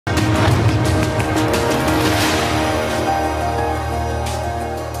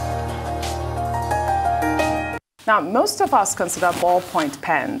Now, most of us consider ballpoint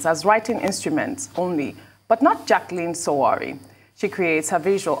pens as writing instruments only, but not Jaqueline Suowari. She creates her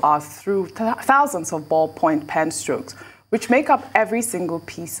visual art through thousands of ballpoint pen strokes, which make up every single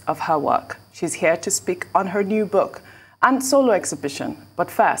piece of her work. She's here to speak on her new book and solo exhibition. But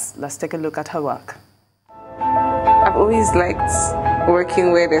first, let's take a look at her work. I've always liked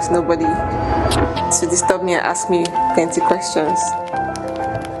working where there's nobody to disturb me and ask me plenty questions.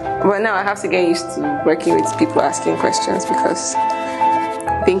 But now I have to get used to working with people asking questions because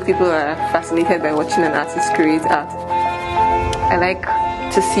I think people are fascinated by watching an artist create art. I like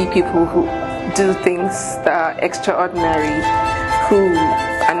to see people who do things that are extraordinary, who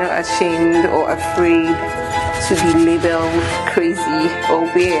are not ashamed or afraid to be labeled crazy or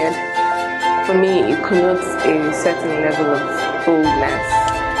weird. For me, it connotes a certain level of boldness.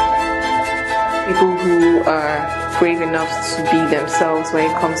 People who are brave enough to be themselves when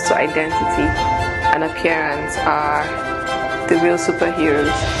it comes to identity and appearance are the real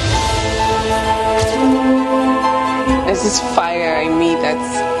superheroes. There's this fire in me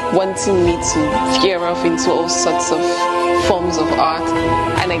that's wanting me to veer off into all sorts of forms of art,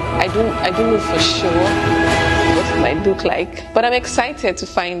 and I don't know for sure what it might look like, but I'm excited to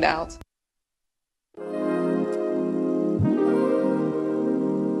find out.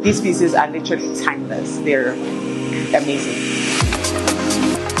 These pieces are literally timeless. They're amazing.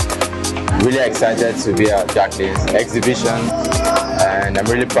 Really excited to be at Jaqueline's exhibition, and I'm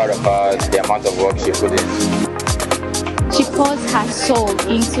really proud of her, the amount of work she put in. She pours her soul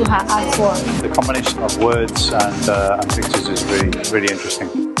into her artwork. The combination of words and pictures is really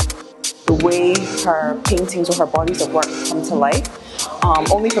interesting. The way her paintings or her bodies of work come to life,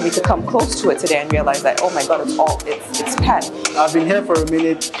 only for me to come close to it today and realize that, oh my God, it's pen. I've been here for a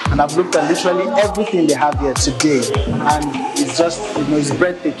minute and I've looked at literally everything they have here today, and it's just, it's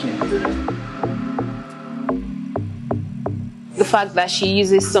breathtaking. The fact that she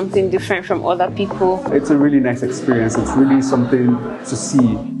uses something different from other people. It's a really nice experience. It's really something to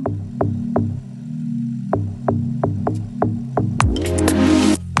see.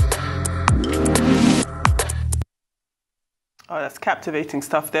 Oh, that's captivating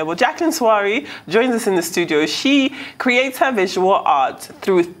stuff there. Well, Jaqueline Suowari joins us in the studio. She creates her visual art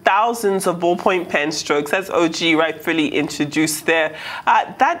through thousands of ballpoint pen strokes, as OG rightfully introduced there.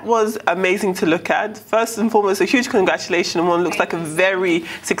 That was amazing to look at. First and foremost, a huge congratulations. One looks like a very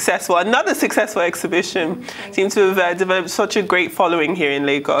successful, another successful exhibition. Seems to have developed such a great following here in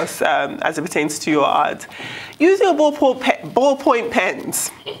Lagos as it pertains to your art. Using a ballpoint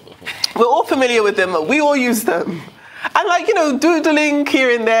pens, we're all familiar with them. We all use them. And like, doodling here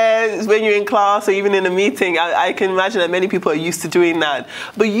and there when you're in class or even in a meeting, I can imagine that many people are used to doing that.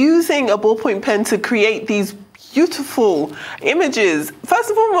 But using a ballpoint pen to create these beautiful images, first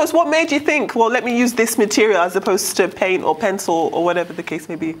and foremost, what made you think, well, let me use this material as opposed to paint or pencil or whatever the case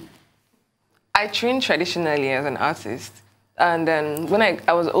may be? I trained traditionally as an artist. And then when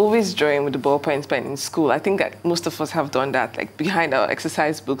I was always drawing with the ballpoint pen in school. I think that most of us have done that, like behind our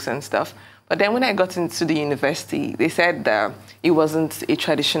exercise books and stuff. But then when I got into the university, they said that it wasn't a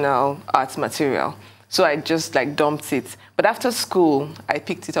traditional art material. So I just dumped it. But after school, I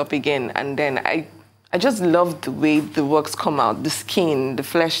picked it up again. And then I just loved the way the works come out, the skin, the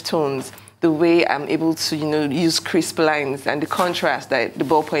flesh tones, the way I'm able to, use crisp lines and the contrast that the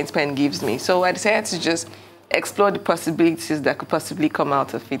ballpoint pen gives me. So I decided to just explore the possibilities that could possibly come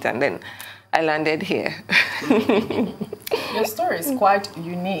out of it. And then I landed here. Your story is quite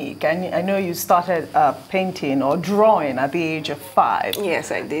unique, and I know you started painting or drawing at the age of 5.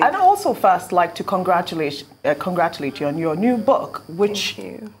 Yes, I did. I'd also first like to congratulate you on your new book, which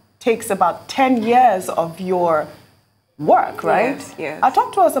takes about 10 years of your work, right? Yes, yes.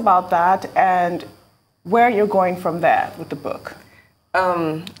 Talk to us about that and where you're going from there with the book.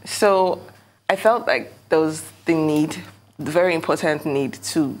 So I felt like there was the very important need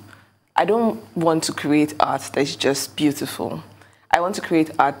to, I don't want to create art that's just beautiful. I want to create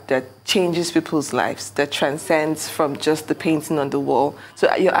art that changes people's lives, that transcends from just the painting on the wall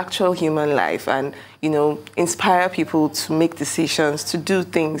to your actual human life and, inspire people to make decisions, to do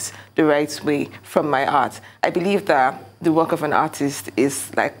things the right way from my art. I believe that the work of an artist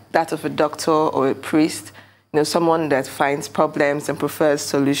is like that of a doctor or a priest, someone that finds problems and prefers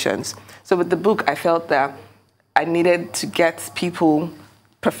solutions. So with the book, I felt that I needed to get people,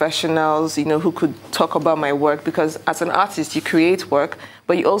 professionals, who could talk about my work, because as an artist, you create work,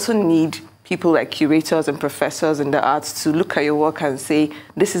 but you also need people like curators and professors in the arts to look at your work and say,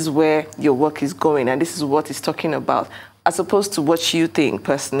 this is where your work is going and this is what it's talking about, as opposed to what you think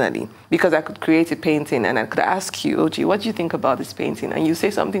personally. Because I could create a painting and I could ask you, OG, what do you think about this painting? And you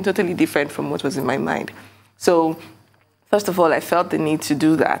say something totally different from what was in my mind. So first of all, I felt the need to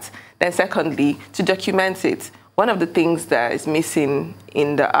do that. Then secondly, to document it. One of the things that is missing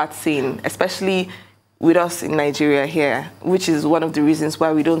in the art scene, especially with us in Nigeria here, which is one of the reasons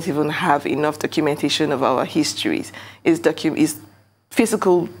why we don't even have enough documentation of our histories, is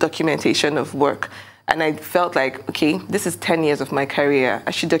physical documentation of work. And I felt like, okay, this is 10 years of my career.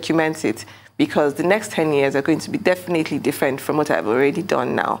 I should document it because the next 10 years are going to be definitely different from what I've already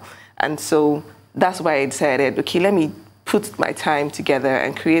done now. And so that's why I decided, okay, let me put my time together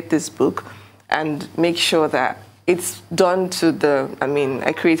and create this book and make sure that it's done to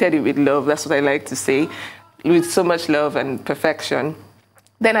I created it with love, that's what I like to say, with so much love and perfection.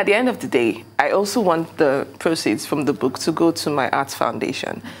 Then at the end of the day, I also want the proceeds from the book to go to my arts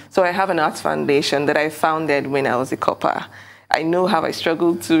foundation. So I have an arts foundation that I founded when I was a copper. I know how I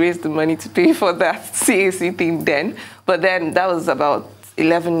struggled to raise the money to pay for that CAC thing then, but then that was about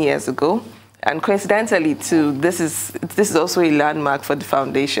 11 years ago. And coincidentally, too, this is also a landmark for the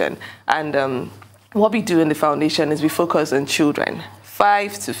foundation. And what we do in the foundation is we focus on children,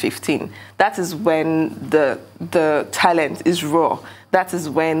 5 to 15. That is when the talent is raw. That is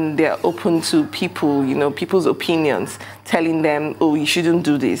when they're open to people, people's opinions, telling them, oh, you shouldn't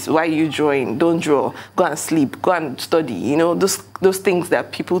do this. Why are you drawing? Don't draw. Go and sleep. Go and study. Those things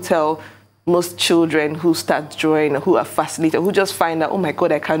that people tell most children who start drawing, or who are fascinated, who just find out, oh my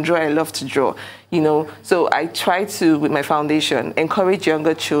God, I can draw, I love to draw, So I try to, with my foundation, encourage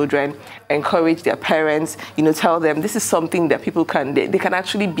younger children, encourage their parents, tell them this is something that people they can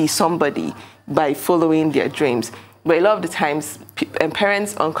actually be somebody by following their dreams. But a lot of the times,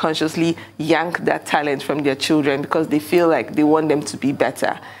 parents unconsciously yank that talent from their children because they feel like they want them to be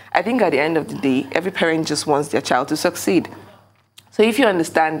better. I think at the end of the day, every parent just wants their child to succeed. So if you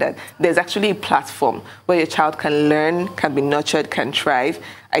understand that there's actually a platform where your child can learn, can be nurtured, can thrive,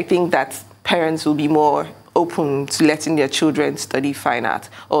 I think that parents will be more open to letting their children study fine art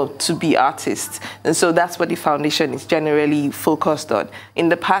or to be artists. And so that's what the foundation is generally focused on. In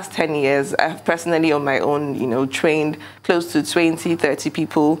the past 10 years, I've personally on my own, trained close to 20, 30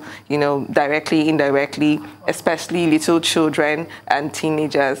 people, directly, indirectly, especially little children and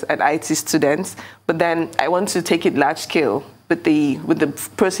teenagers and IT students. But then I want to take it large scale. With the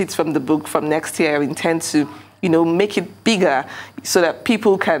proceeds from the book from next year, I intend to, make it bigger so that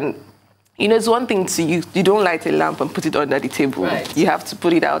people can, it's one thing to you don't light a lamp and put it under the table. Right. You have to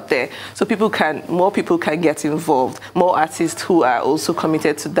put it out there so more people can get involved. More artists who are also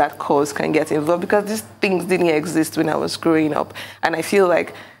committed to that cause can get involved because these things didn't exist when I was growing up. And I feel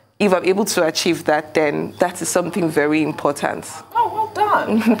like if I'm able to achieve that, then that is something very important. Oh, well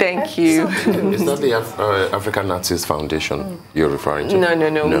done. Thank you. Is that the African Artists Foundation you're referring to?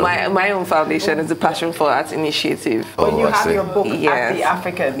 No. My own foundation is the Passion for Art Initiative. When you have your book at the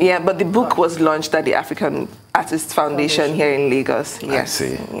African... Yeah, but the book was launched at the African Artists Foundation here in Lagos. Yes. I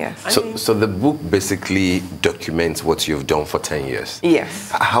see. Yes. So the book basically documents what you've done for 10 years. Yes.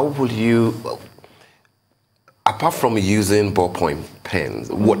 How will you... Apart from using ballpoint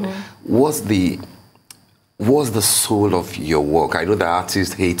pens, what was the soul of your work? I know that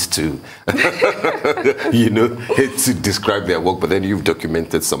artists hate to, hate to describe their work, but then you've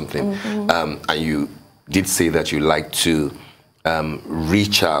documented something, and you did say that you like to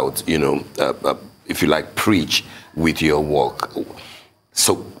reach out, if you like, preach with your work.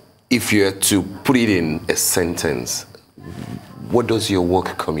 So, if you had to put it in a sentence, what does your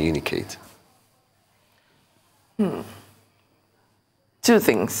work communicate? Two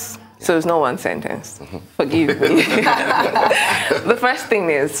things. So it's not one sentence. Forgive me. The first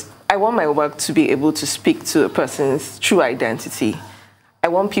thing is, I want my work to be able to speak to a person's true identity. I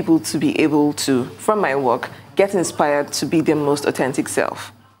want people to be able to, from my work, get inspired to be their most authentic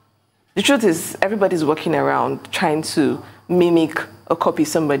self. The truth is, everybody's walking around trying to mimic or copy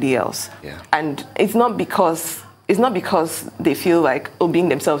somebody else. Yeah. And it's not because they feel like, being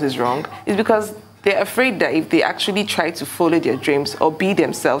themselves is wrong. It's because they're afraid that if they actually try to follow their dreams or be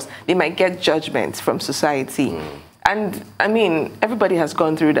themselves, they might get judgment from society. And I mean, everybody has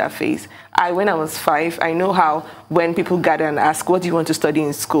gone through that phase. When I was 5, I know how when people gather and ask, what do you want to study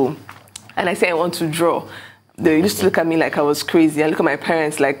in school? And I say, I want to draw. They used to look at me like I was crazy. I look at my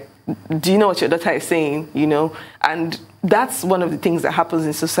parents like, do you know what your daughter is saying? And that's one of the things that happens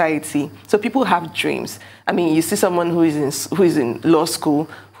in society. So people have dreams. I mean, you see someone who is in law school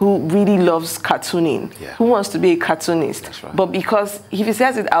who really loves cartooning, who wants to be a cartoonist. That's right. But because if he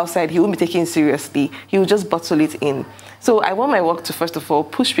says it outside, he won't be taken seriously. He will just bottle it in. So I want my work to, first of all,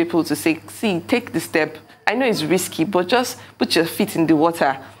 push people to say, see, take the step. I know it's risky, but just put your feet in the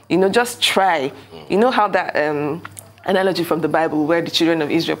water. Just try. You know how that analogy from the Bible where the children of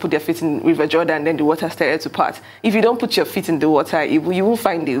Israel put their feet in River Jordan and then the water started to part. If you don't put your feet in the water, you won't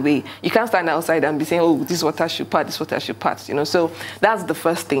find a way. You can't stand outside and be saying, oh, this water should part, this water should part. You know, so that's the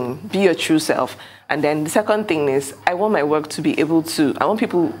first thing, be your true self. And then the second thing is I want my work to be able to, I want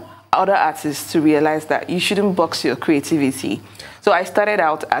people, other artists to realize that you shouldn't box your creativity. So I started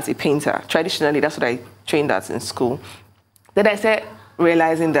out as a painter. Traditionally, that's what I trained at in school. Then I started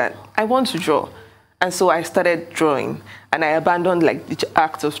realizing that I want to draw. And so I started drawing, and I abandoned like the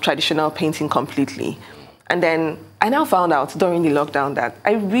act of traditional painting completely. And then I now found out during the lockdown that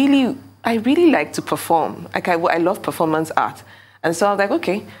I really like to perform. Like I love performance art. And so I was like,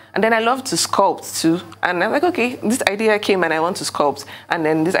 okay. And then I love to sculpt too. And I was like, okay, this idea came and I want to sculpt. And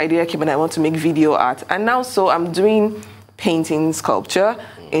then this idea came and I want to make video art. And now so I'm doing painting, sculpture,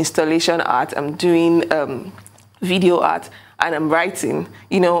 installation art. I'm doing video art. And I'm writing,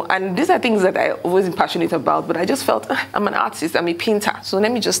 you know, and these are things that I wasn't passionate about, but I just felt, I'm an artist, I'm a painter, so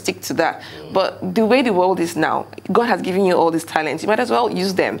let me just stick to that. But the way the world is now, God has given you all these talents, you might as well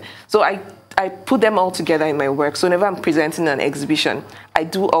use them. So I put them all together in my work. So whenever I'm presenting an exhibition, I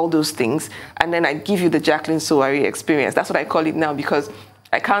do all those things, and then I give you the Jaqueline Suowari experience. That's what I call it now, because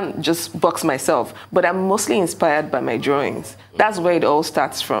I can't just box myself, but I'm mostly inspired by my drawings. That's where it all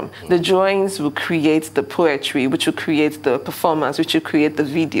starts from. The drawings will create the poetry, which will create the performance, which will create the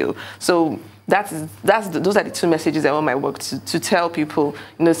video. So those are the two messages I want my work to tell people.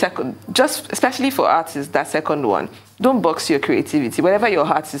 You know, just especially for artists, that second one. Don't box your creativity. Whatever your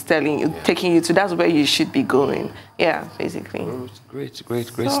heart is telling you, taking you to, that's where you should be going. Yeah, basically. Great so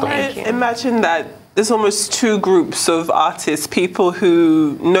stuff. I imagine that there's almost two groups of artists, people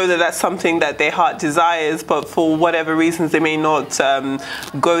who know that that's something that their heart desires, but for whatever reasons they may not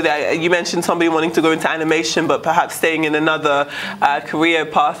go there. You mentioned somebody wanting to go into animation, but perhaps staying in another career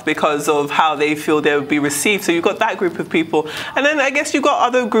path because of how they feel they would be received. So you've got that group of people. And then I guess you've got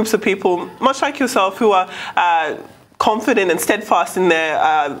other groups of people, much like yourself, who are confident and steadfast in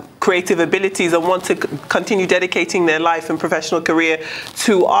their creative abilities and want to continue dedicating their life and professional career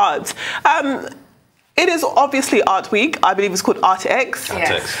to art. It is obviously Art Week. I believe it's called ArtX.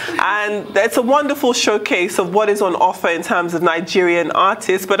 Yes. And it's a wonderful showcase of what is on offer in terms of Nigerian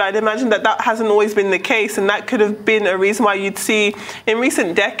artists, but I'd imagine that that hasn't always been the case, and that could have been a reason why you'd see in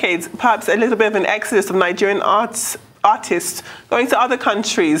recent decades perhaps a little bit of an exodus of Nigerian artists going to other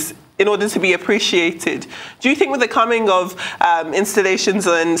countries in order to be appreciated. Do you think with the coming of installations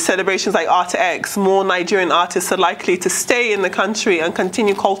and celebrations like ArtX, more Nigerian artists are likely to stay in the country and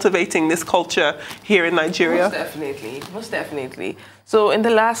continue cultivating this culture here in Nigeria? Most definitely, most definitely. So in the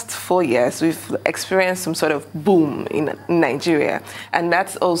last 4 years, we've experienced some sort of boom in Nigeria. And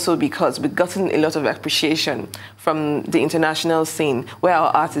that's also because we've gotten a lot of appreciation from the international scene where our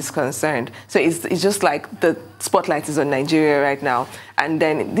art is concerned. So it's just like the spotlight is on Nigeria right now. And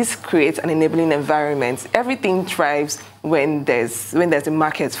then this creates an enabling environment. Everything thrives when there's a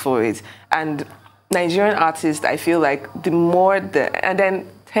market for it. And Nigerian artists, I feel like and then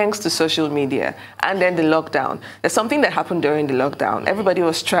thanks to social media and then the lockdown. There's something that happened during the lockdown. Everybody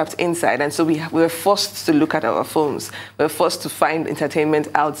was trapped inside, and so we were forced to look at our phones. We were forced to find entertainment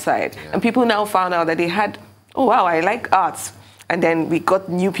outside. Yeah. And people now found out that they had, oh wow, I like art. And then we got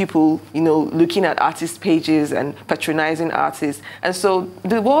new people, you know, looking at artist pages and patronizing artists. And so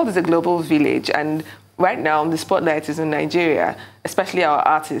the world is a global village, and right now the spotlight is in Nigeria, especially our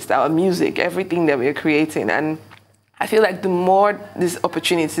artists, our music, everything that we're creating. And I feel like the more these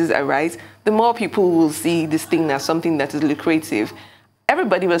opportunities arise, the more people will see this thing as something that is lucrative.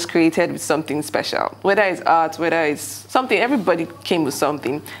 Everybody was created with something special, whether it's art, whether it's something, everybody came with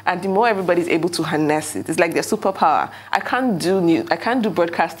something. And the more everybody's able to harness it, it's like their superpower. I can't do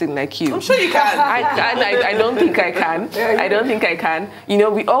broadcasting like you. I'm sure you can. I don't think I can. I don't think I can. You know,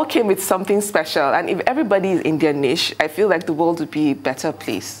 we all came with something special. And if everybody is in their niche, I feel like the world would be a better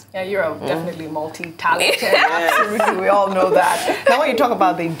place. Yeah, you're definitely multi-talented. Absolutely, we all know that. Now, when you talk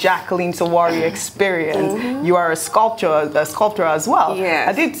about the Jaqueline Suowari experience, you are a sculptor as well. Yes.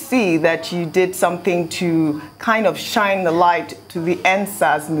 I did see that you did something to kind of shine the light to the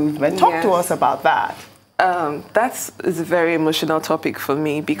NSAS movement. Talk to us about that. That is a very emotional topic for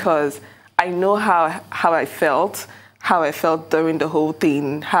me because I know how I felt during the whole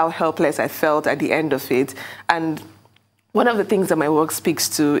thing, how helpless I felt at the end of it. And one of the things that my work speaks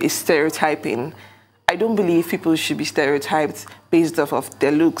to is stereotyping. I don't believe people should be stereotyped based off of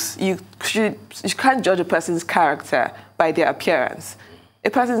their looks. You can't judge a person's character by their appearance. A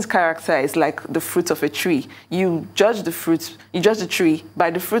person's character is like the fruit of a tree. You judge the fruit, you judge the tree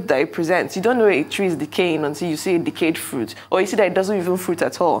by the fruit that it presents. You don't know a tree is decaying until you see a decayed fruit, or you see that it doesn't even fruit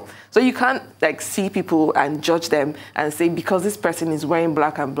at all. So you can't like see people and judge them and say because this person is wearing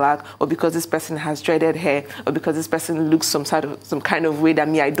black and black, or because this person has dreaded hair, or because this person looks some kind of way that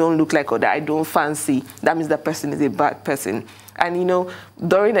me I don't look like or that I don't fancy, that means that person is a bad person. And you know,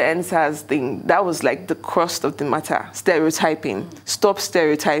 during the NSAS thing, that was like the crust of the matter, stereotyping. Stop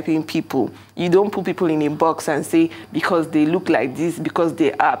stereotyping people. You don't put people in a box and say, because they look like this, because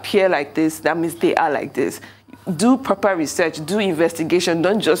they appear like this, that means they are like this. Do proper research, do investigation,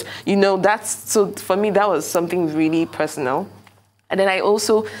 don't just, you know, so for me, that was something really personal. And then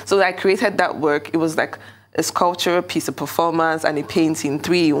so I created that work. It was like a sculpture, a piece of performance, and a painting,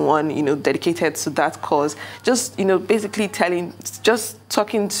 3 in 1, you know, dedicated to that cause. Just, you know, basically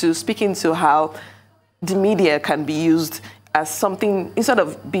speaking to how the media can be used as something, instead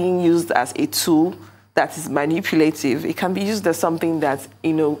of being used as a tool that is manipulative, it can be used as something that,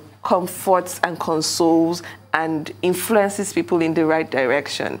 you know, comforts and consoles and influences people in the right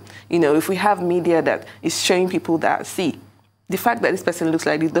direction. You know, if we have media that is showing people that, see, the fact that this person looks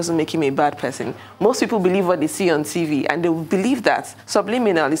like this doesn't make him a bad person. Most people believe what they see on TV, and they will believe that.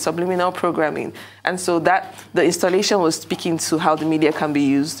 Subliminal programming. And so that the installation was speaking to how the media can be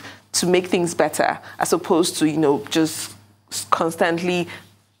used to make things better, as opposed to, you know, just constantly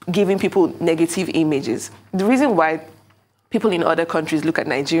giving people negative images. The reason why people in other countries look at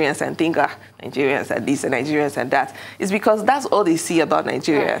Nigerians and think, Nigerians are this and Nigerians are that, is because that's all they see about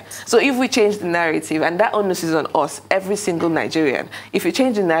Nigeria. Right. So if we change the narrative, and that onus is on us, every single Nigerian, if we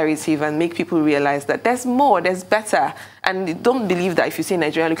change the narrative and make people realize that there's more, there's better, and don't believe that if you see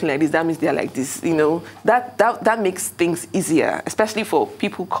Nigeria looking like this, that means they're like this, you know, that makes things easier, especially for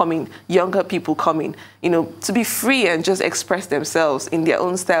people coming, younger people coming, you know, to be free and just express themselves in their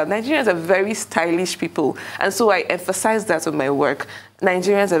own style. Nigerians are very stylish people, and so I emphasize that on my work.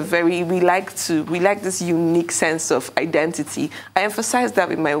 Nigerians are we like this unique sense of identity. I emphasize that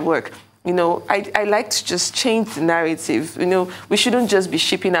with my work. You know, I like to just change the narrative. You know, we shouldn't just be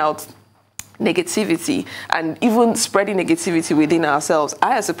shipping out negativity and even spreading negativity within ourselves.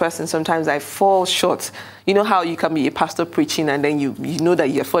 I, as a person, sometimes I fall short. You know how you can be a pastor preaching and then you know that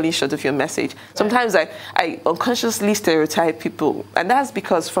you're falling short of your message. Sometimes I unconsciously stereotype people, and that's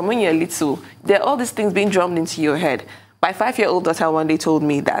because from when you're little, there are all these things being drummed into your head. My 5-year-old daughter one day told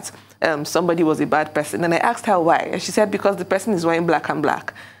me that somebody was a bad person, and I asked her why, and she said because the person is wearing black and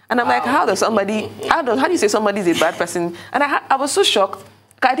black. And I'm like, how do you say somebody's a bad person? And I was so shocked.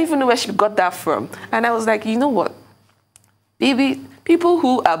 I didn't even know where she got that from. And I was like, you know what? Baby, people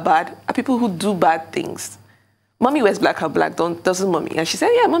who are bad are people who do bad things. Mommy wears black and black, doesn't mommy? And she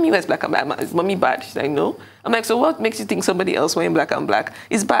said, yeah, mommy wears black and black. Is mommy bad? She's like, no. I'm like, so what makes you think somebody else wearing black and black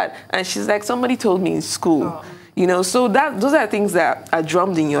is bad? And she's like, somebody told me in school. Oh. You know, so those are things that are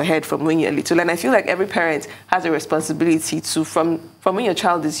drummed in your head from when you're little. And I feel like every parent has a responsibility to, from when your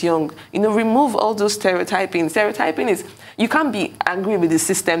child is young, you know, remove all those stereotyping. Stereotyping is, you can't be angry with the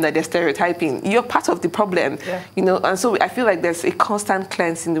system that they're stereotyping. You're part of the problem, you know. And so I feel like there's a constant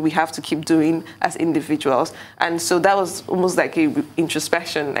cleansing that we have to keep doing as individuals. And so that was almost like a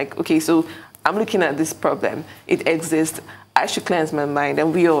introspection, like, okay, so I'm looking at this problem. It exists. I should cleanse my mind,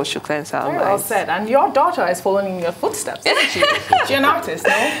 and we all should cleanse our minds. Very well said. And your daughter is following in your footsteps, isn't she? She's an artist,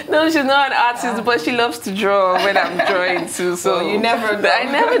 no? No, she's not an artist, but she loves to draw when I'm drawing too. So well, you never know. I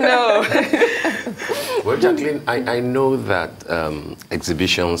never know. Well, Jaqueline, I know that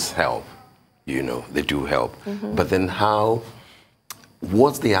exhibitions help. You know, they do help. Mm-hmm. But then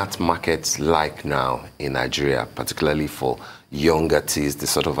what's the art market like now in Nigeria, particularly for young artists, the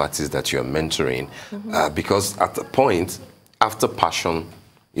sort of artists that you're mentoring? Mm-hmm. Because at the point, after passion,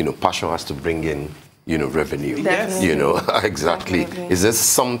 you know, passion has to bring in, you know, revenue. Definitely. You know, exactly. Definitely. Is this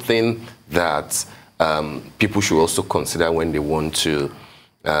something that people should also consider when they want to,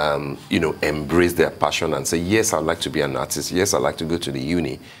 you know, embrace their passion and say, yes, I'd like to be an artist. Yes, I'd like to go to the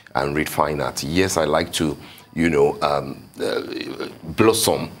uni and read fine art. Yes, I'd like to, you know,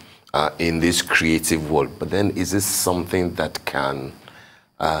 blossom in this creative world. But then, is this something that can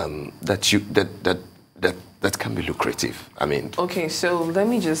that can be lucrative? I mean, okay, so let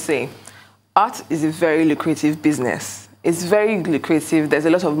me just say, art is a very lucrative business. It's very lucrative. There's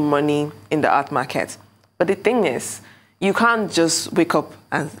a lot of money in the art market. But the thing is, you can't just wake up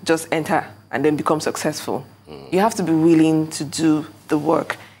and just enter and then become successful. You have to be willing to do the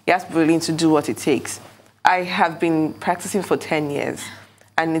work. You have to be willing to do what it takes. I have been practicing for 10 years,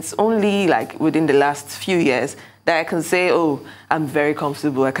 and it's only like within the last few years that I can say, oh, I'm very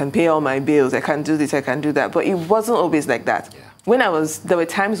comfortable, I can pay all my bills, I can do this, I can do that. But it wasn't always like that. Yeah. there were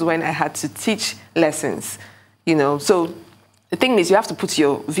times when I had to teach lessons, you know. So the thing is, you have to put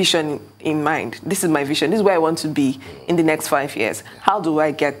your vision in mind. This is my vision. This is where I want to be in the next 5 years. How do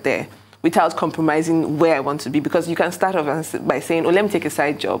I get there without compromising where I want to be? Because you can start off by saying, oh, let me take a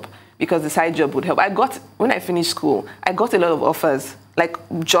side job, because the side job would help. When I finished school, I got a lot of offers, like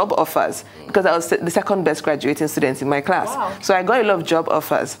job offers, because I was the second best graduating student in my class. Wow. So I got a lot of job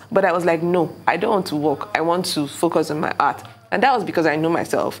offers, but I was like, no, I don't want to work. I want to focus on my art. And that was because I know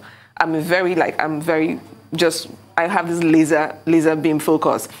myself. I have this laser beam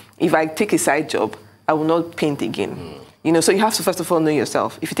focus. If I take a side job, I will not paint again. You know, so you have to first of all know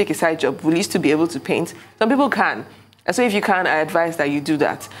yourself. If you take a side job, will you still be able to paint? Some people can. And so if you can, I advise that you do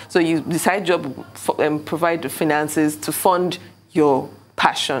that. So the side job provide the finances to fund your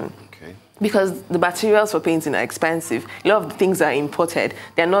passion. Okay. Because the materials for painting are expensive. A lot of the things are imported.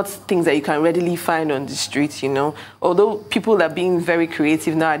 They're not things that you can readily find on the street, you know. Although people are being very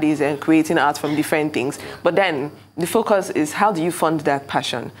creative nowadays and creating art from different things. But then the focus is, how do you fund that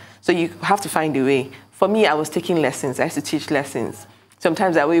passion? So you have to find a way. For me, I was taking lessons. I used to teach lessons.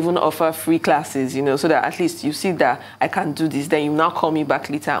 Sometimes I will even offer free classes, you know, so that at least you see that I can do this. Then you now call me back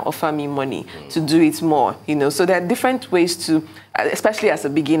later and offer me money to do it more, you know. So there are different ways to, especially as a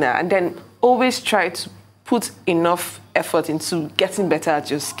beginner, and then always try to put enough effort into getting better at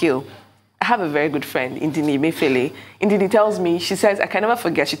your skill. I have a very good friend, Indini Mefele. Indini tells me, she says, I can never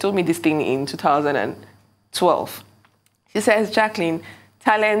forget, she told me this thing in 2012. She says, Jacqueline,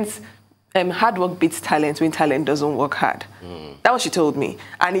 hard work beats talent when talent doesn't work hard. That's what she told me.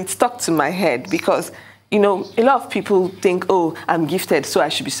 And it stuck to my head because, you know, a lot of people think, oh, I'm gifted, so I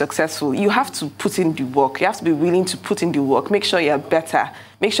should be successful. You have to put in the work. You have to be willing to put in the work. Make sure you're better.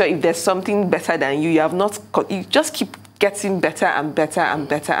 Make sure if there's something better than you, you just keep getting better and better and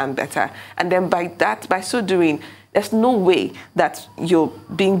better and better. And then by so doing, there's no way that your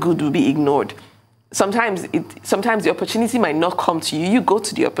being good will be ignored. Sometimes the opportunity might not come to you. You go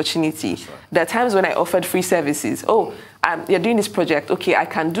to the opportunity. Right. There are times when I offered free services. Oh, you're doing this project. Okay, I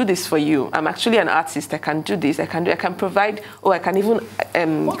can do this for you. I'm actually an artist. I can do this. I can provide. Oh, I can even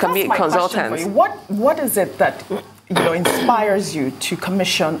can be a consultant. For you. What is it that inspires you to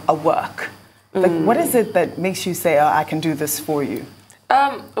commission a work? Like, what is it that makes you say, oh, I can do this for you?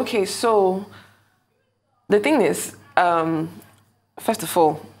 Okay, so the thing is, first of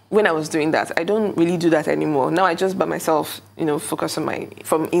all, when I was doing that, I don't really do that anymore. Now I just by myself, focus on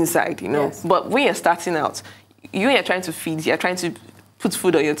from inside, Yes. But when you're starting out, you're trying to feed, you're trying to put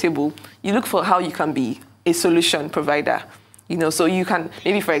food on your table, you look for how you can be a solution provider. So you can,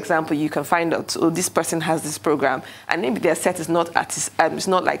 maybe for example, you can find out, oh, this person has this program, and maybe their set is not it's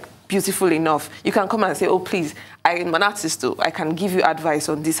not like beautiful enough. You can come and say, oh, please, I'm an artist, though. I can give you advice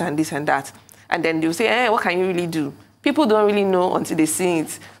on this and this and that. And then they'll say, what can you really do? People don't really know until they see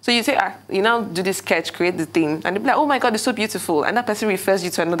it. So you say, you now do this sketch, create the thing, and they'll be like, oh my God, it's so beautiful. And that person refers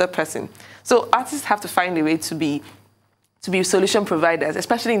you to another person. So artists have to find a way to be solution providers,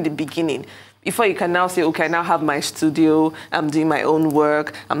 especially in the beginning. Before you can now say, okay, I now have my studio, I'm doing my own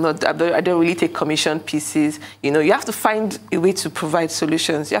work, I don't really take commission pieces. You have to find a way to provide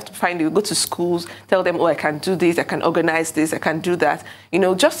solutions. You have to find a way, go to schools, tell them, oh, I can do this, I can organize this, I can do that.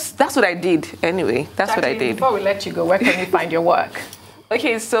 That's what I did anyway. That's what I did. Before we let you go, where can you find your work?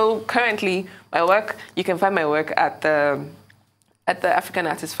 Okay, so currently my work, you can find my work at the African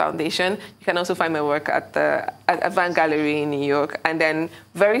Artists Foundation. You can also find my work at the Avant Gallery in New York. And then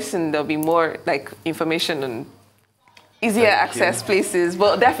very soon there'll be more information on easier access places,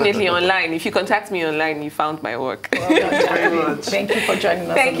 but definitely online. If you contact me online, you found my work. Well, thank you for joining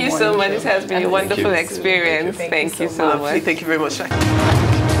us. Thank you so much. This has been a wonderful experience. Thank you so much. Thank you very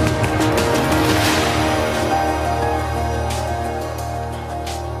much.